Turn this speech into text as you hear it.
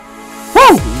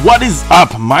What is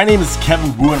up? My name is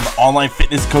Kevin Wu, and I'm an online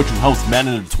fitness coach who helps men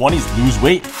in their 20s lose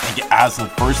weight and get abs for the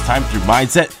first time through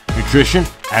mindset, nutrition,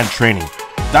 and training.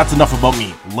 That's enough about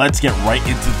me. Let's get right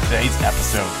into today's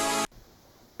episode.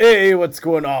 Hey, what's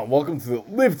going on? Welcome to the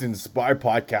Live to Inspire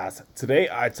podcast. Today,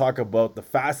 I talk about the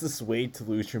fastest way to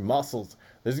lose your muscles.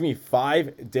 There's going to be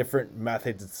 5 different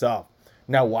methods itself.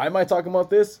 Now, why am I talking about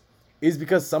this? Is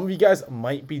because some of you guys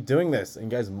might be doing this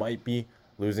and you guys might be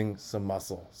losing some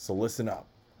muscle. So listen up.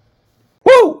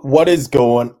 Woo! What is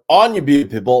going on, you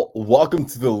beautiful people? Welcome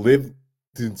to the Live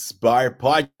to Inspire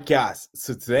podcast.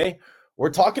 So today,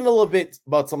 we're talking a little bit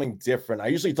about something different. I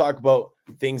usually talk about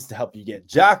things to help you get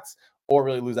jacked or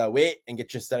really lose that weight and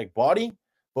get your aesthetic body.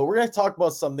 But we're going to talk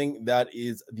about something that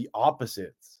is the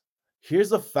opposite. Here's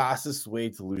the fastest way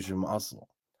to lose your muscle.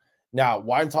 Now,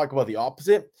 why I'm talking about the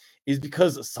opposite is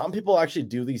because some people actually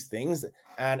do these things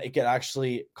and it can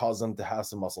actually cause them to have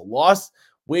some muscle loss,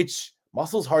 which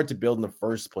muscle is hard to build in the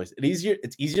first place.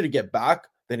 It's easier to get back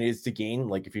than it is to gain.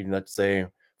 Like if you, let's say,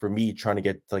 for me, trying to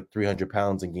get to like 300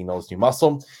 pounds and gain all this new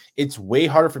muscle, it's way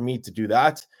harder for me to do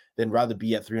that than rather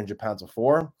be at 300 pounds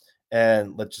before.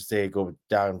 And let's just say go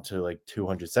down to like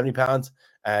 270 pounds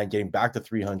and getting back to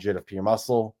 300 of pure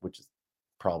muscle, which is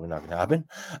probably not going to happen.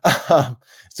 It's going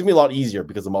to be a lot easier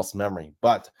because of muscle memory.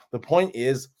 But the point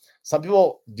is, some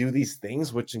people do these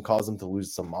things which can cause them to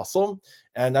lose some muscle,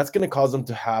 and that's going to cause them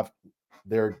to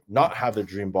not have their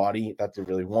dream body that they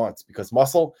really want, because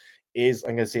muscle is,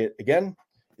 I'm going to say it again,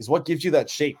 is what gives you that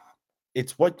shape.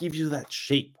 It's what gives you that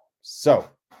shape. So,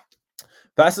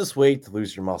 fastest way to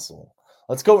lose your muscle.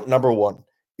 Let's go. Number 1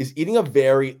 is eating a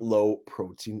very low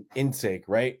protein intake,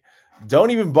 right?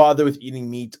 Don't even bother with eating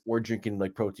meat or drinking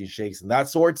like protein shakes and that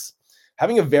sorts.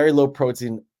 Having a very low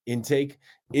protein intake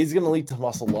is going to lead to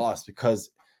muscle loss, because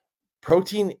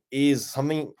protein is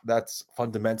something that's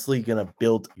fundamentally going to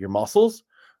build your muscles,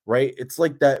 right? It's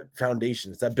like that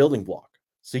foundation. It's that building block.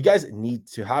 So you guys need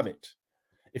to have it.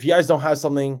 If you guys don't have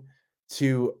something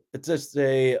to, let's just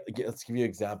say, let's give you an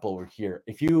example over here.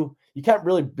 If you can't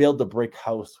really build a brick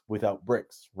house without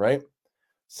bricks, right?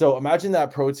 So imagine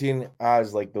that protein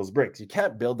as like those bricks. You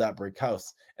can't build that brick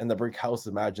house. And the brick house,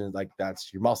 imagine like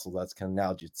that's your muscle. That's kind of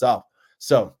analogy itself.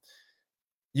 So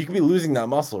you could be losing that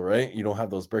muscle, right? You don't have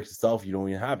those bricks itself. You don't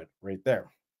even have it right there,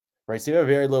 right? So you have a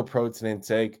very low protein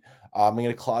intake. I'm going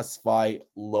to classify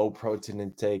low protein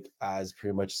intake as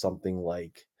pretty much something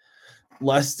like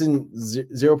less than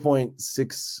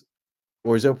 0.6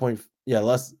 or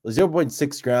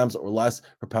 0.6 grams or less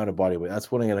per pound of body weight.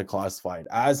 That's what I'm going to classify it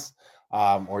as,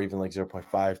 or even like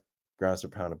 0.5 grams per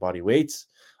pound of body weight.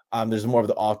 There's more of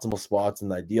the optimal spots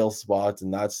and the ideal spots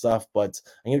and that stuff, but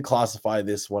I'm going to classify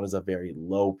this one as a very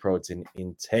low protein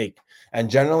intake. And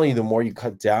generally, the more you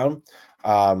cut down,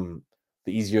 the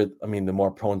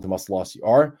more prone to muscle loss you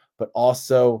are. But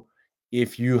also,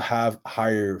 if you have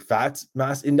higher fat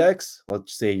mass index,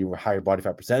 let's say you have a higher body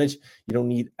fat percentage, you don't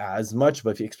need as much.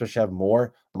 But if you especially have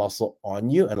more muscle on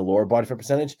you and a lower body fat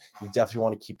percentage, you definitely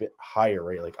want to keep it higher,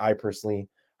 right? Like I personally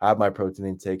have my protein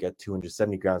intake at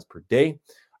 270 grams per day.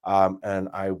 And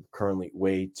I currently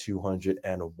weigh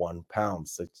 201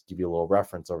 pounds. So to give you a little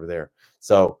reference over there.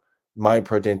 So my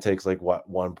protein takes like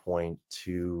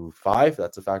 1.25.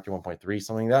 That's a factor, 1.3,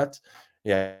 something like that.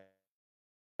 Yeah.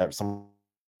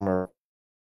 Somewhere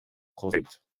close to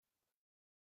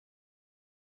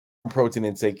protein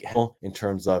intake in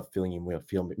terms of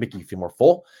making you feel more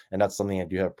full, and that's something I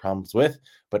do have problems with.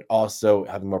 But also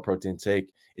having more protein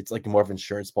intake, it's like more of an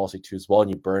insurance policy too as well,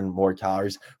 and you burn more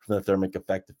calories from the thermic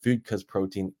effect of food, because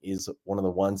protein is one of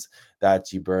the ones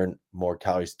that you burn more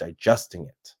calories digesting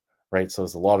it, right? So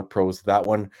there's a lot of pros to that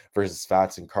one versus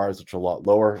fats and carbs, which are a lot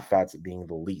lower, fats being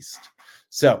the least.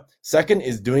 So second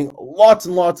is doing lots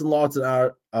and lots and lots of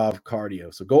hours of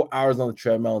cardio. So go hours on the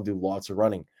treadmill and do lots of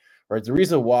running. Right. The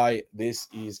reason why this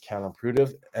is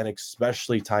counterproductive, and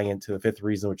especially tying into the 5th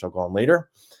reason, which I'll go on later,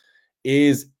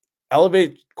 is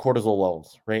elevate cortisol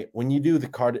levels. Right. When you do the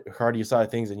cardio side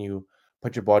of things and you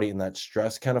put your body in that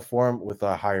stress kind of form with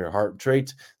a higher heart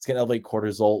rate, it's going to elevate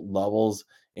cortisol levels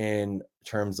in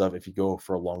terms of if you go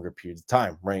for a longer period of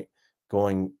time. Right.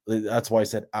 That's why I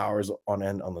said hours on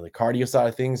end on the cardio side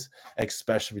of things,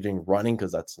 especially if you're doing running,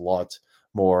 because that's a lot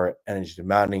more energy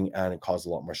demanding and it causes a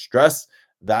lot more stress.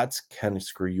 That can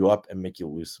screw you up and make you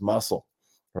lose muscle,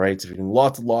 right? So if you're doing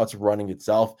lots and lots of running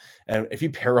itself, and if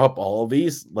you pair up all of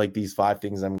these, like these 5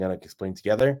 things I'm going to explain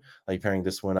together, like pairing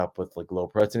this one up with like low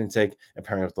protein intake and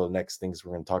pairing up the next things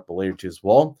we're going to talk about later too as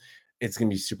well, it's going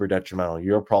to be super detrimental.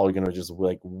 You're probably going to just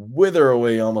like wither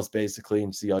away almost basically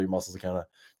and see all your muscles kind of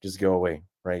just go away,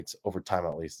 right? Over time,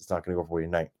 at least. It's not going to go away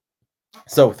overnight.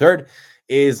 So third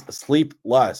is sleep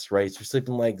less, right? So you're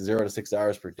sleeping like 0 to 6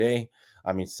 hours per day.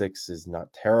 I mean, 6 is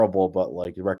not terrible, but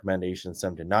like the recommendation is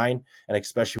 7 to 9. And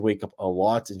especially wake up a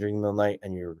lot during the night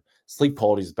and your sleep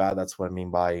quality is bad. That's what I mean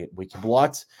by waking up a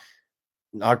lot.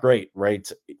 Not great, right?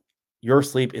 Your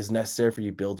sleep is necessary for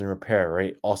you build and repair,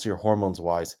 right? Also, your hormones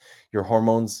wise, your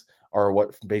hormones are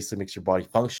what basically makes your body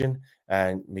function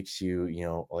and makes you,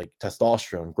 like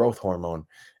testosterone, growth hormone,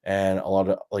 and a lot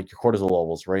of like your cortisol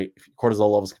levels, right? If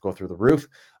cortisol levels can go through the roof,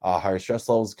 higher stress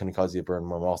levels can cause you to burn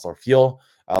more muscle or fuel.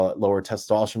 Lower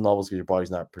testosterone levels because your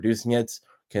body's not producing it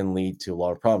can lead to a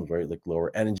lot of problems, right? Like lower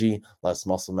energy, less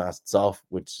muscle mass itself,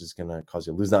 which is going to cause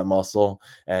you to lose that muscle.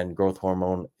 And growth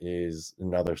hormone is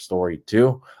another story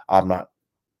too. I'm not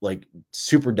like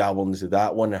super dabbled into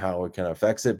that one and how it kind of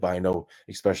affects it, but I know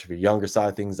especially for younger side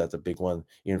of things, that's a big one,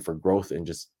 even for growth and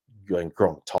just growing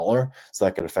taller. So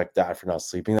that could affect that for not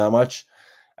sleeping that much.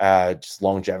 Just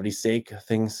longevity sake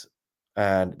things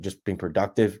and just being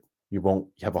productive, you won't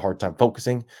have a hard time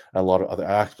focusing and a lot of other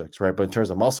aspects, right? But in terms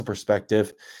of muscle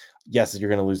perspective, yes, you're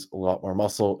going to lose a lot more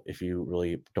muscle if you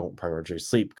really don't prioritize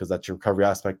sleep, because that's your recovery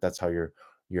aspect. That's how your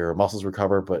muscles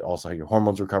recover, but also how your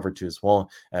hormones recover too as well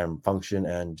and function,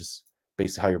 and just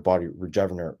basically how your body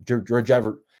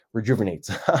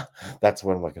rejuvenates. That's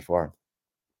what I'm looking for.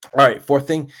 All right, fourth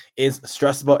thing is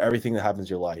stress about everything that happens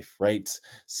in your life, right?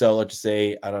 So let's just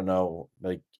say, I don't know,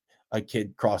 like a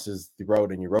kid crosses the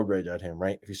road and you road rage at him,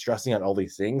 right? If you're stressing on all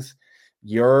these things,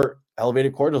 your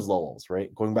elevated cortisol levels,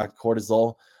 right? Going back to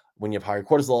cortisol, when you have higher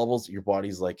cortisol levels, your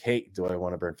body's like, hey, do I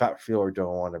want to burn fat fuel or do I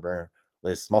want to burn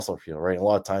this muscle fuel, right? And a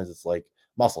lot of times it's like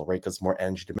muscle, right? Because it's more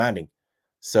energy demanding.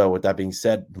 So with that being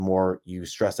said, the more you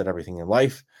stress at everything in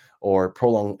life or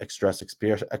prolonged stress,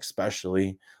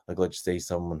 especially like let's say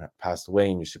someone passed away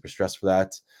and you're super stressed for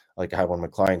that. Like I had one of my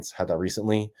clients had that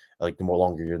recently. Like the more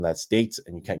longer you're in that state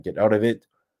and you can't get out of it,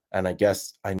 and I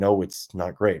guess I know it's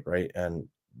not great, right? And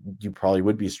you probably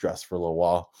would be stressed for a little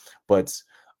while, but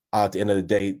at the end of the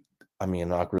day, I mean, I'm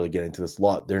not really getting into this a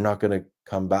lot. They're not going to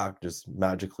come back just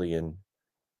magically and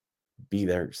be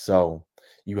there. So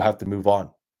you have to move on,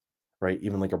 right?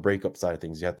 Even like a breakup side of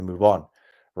things, you have to move on,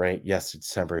 right? Yes,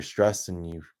 it's temporary stress, and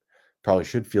you probably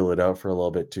should feel it out for a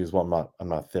little bit too as well. I'm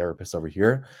not a therapist over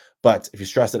here, but if you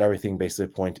stress at everything, basically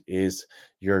the point is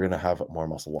you're gonna have more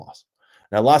muscle loss.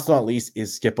 Now, last but not least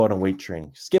is skip out on weight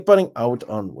training. Skip out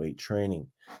on weight training,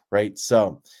 right?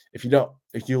 So if you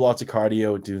do lots of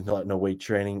cardio, do no weight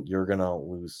training, you're gonna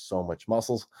lose so much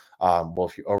muscles. Well,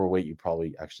 if you're overweight, you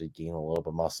probably actually gain a little bit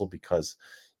of muscle because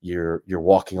you're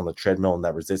walking on the treadmill, and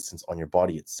that resistance on your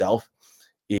body itself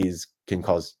can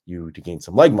cause you to gain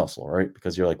some leg muscle, right?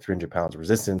 Because you're like 300 pounds of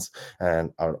resistance,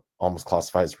 and I would almost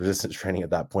classify as resistance training at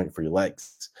that point for your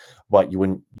legs. But you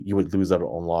would lose out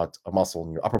on a lot of muscle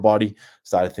in your upper body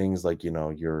side of things, like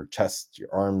your chest,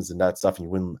 your arms, and that stuff, and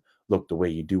you wouldn't look the way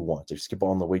you do want. If you skip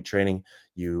on the weight training,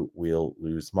 you will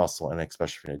lose muscle, and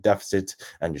especially if you're in a deficit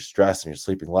and you're stressed and you're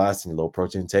sleeping less and low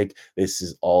protein intake, this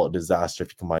is all a disaster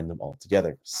if you combine them all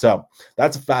together. So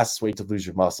that's the fastest way to lose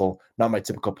your muscle. Not my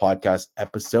typical podcast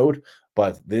episode,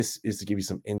 but this is to give you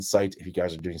some insight. If you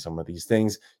guys are doing some of these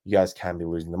things, you guys can be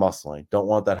losing the muscle. I don't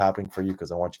want that happening for you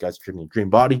because I want you guys to dream your dream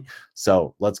body.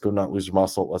 So let's go not lose your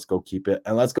muscle. Let's go keep it,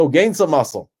 and let's go gain some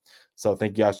muscle. So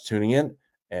thank you guys for tuning in,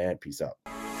 and peace out.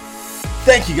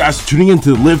 Thank you guys for tuning in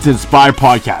to the Live to Inspire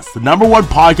podcast, the #1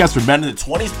 podcast for men in the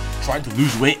 20s trying to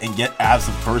lose weight and get abs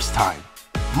the first time.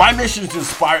 My mission is to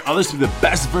inspire others to be the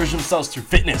best version of themselves through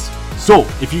fitness. So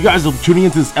if you guys are tuning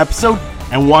into this episode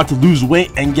and want to lose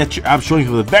weight and get your abs showing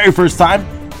for the very first time,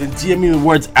 then DM me the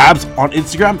words abs on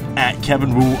Instagram at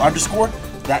KevinWu_.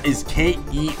 That is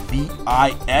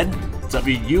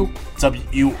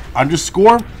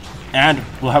KEVINWU_. And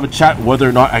we'll have a chat whether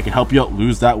or not I can help you out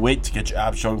lose that weight to get your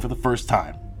abs showing for the first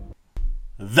time.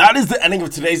 That is the ending of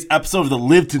today's episode of the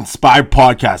Live to Inspire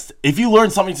podcast. If you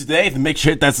learned something today, then make sure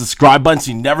to hit that subscribe button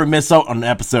so you never miss out on an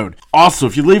episode. Also,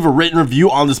 if you leave a written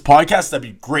review on this podcast, that'd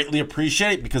be greatly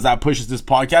appreciated because that pushes this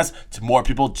podcast to more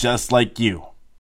people just like you.